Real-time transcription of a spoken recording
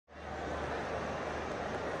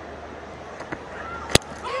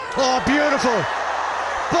Oh, beautiful.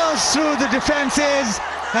 Bursts through the defences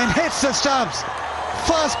and hits the stumps.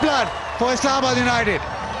 First blood for Islamabad United.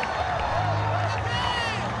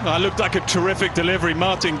 It looked like a terrific delivery.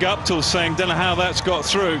 Martin Guptill saying, don't know how that's got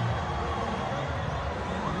through.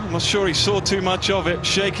 I'm not sure he saw too much of it,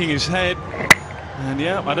 shaking his head. And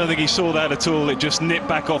yeah, I don't think he saw that at all. It just nipped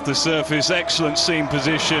back off the surface. Excellent seam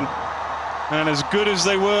position. And as good as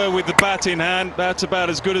they were with the bat in hand, that's about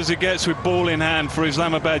as good as it gets with ball in hand for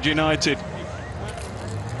Islamabad United.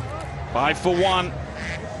 5 for 1.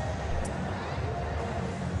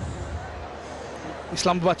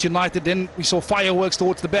 Islamabad United, then we saw fireworks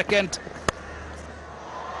towards the back end.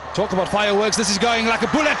 Talk about fireworks, this is going like a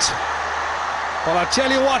bullet. Well, I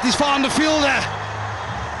tell you what, he's found the fielder.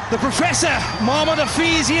 The professor, Mohammad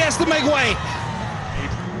Hafiz, he has to make way.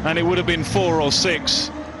 And it would have been 4 or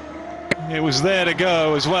 6. It was there to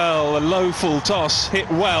go as well. A low full toss, hit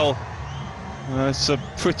well. It's a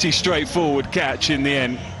pretty straightforward catch in the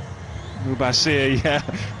end. Mubasir, yeah.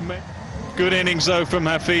 Good innings though from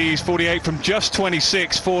Hafiz, 48 from just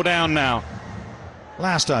 26, 4 down now.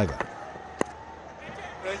 Last over.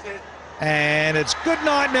 And it's good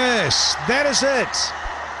night, nurse. That is it.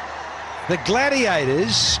 The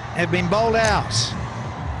Gladiators have been bowled out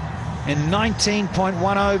in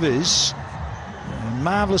 19.1 overs. A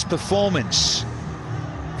marvellous performance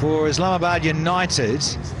for Islamabad United.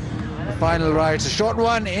 The final right, it's a short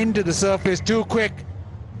one into the surface, too quick.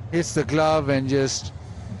 Hits the glove and just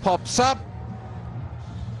pops up.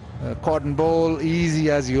 A cotton ball,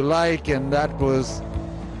 easy as you like, and that was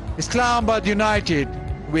Islamabad United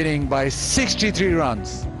winning by 63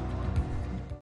 runs.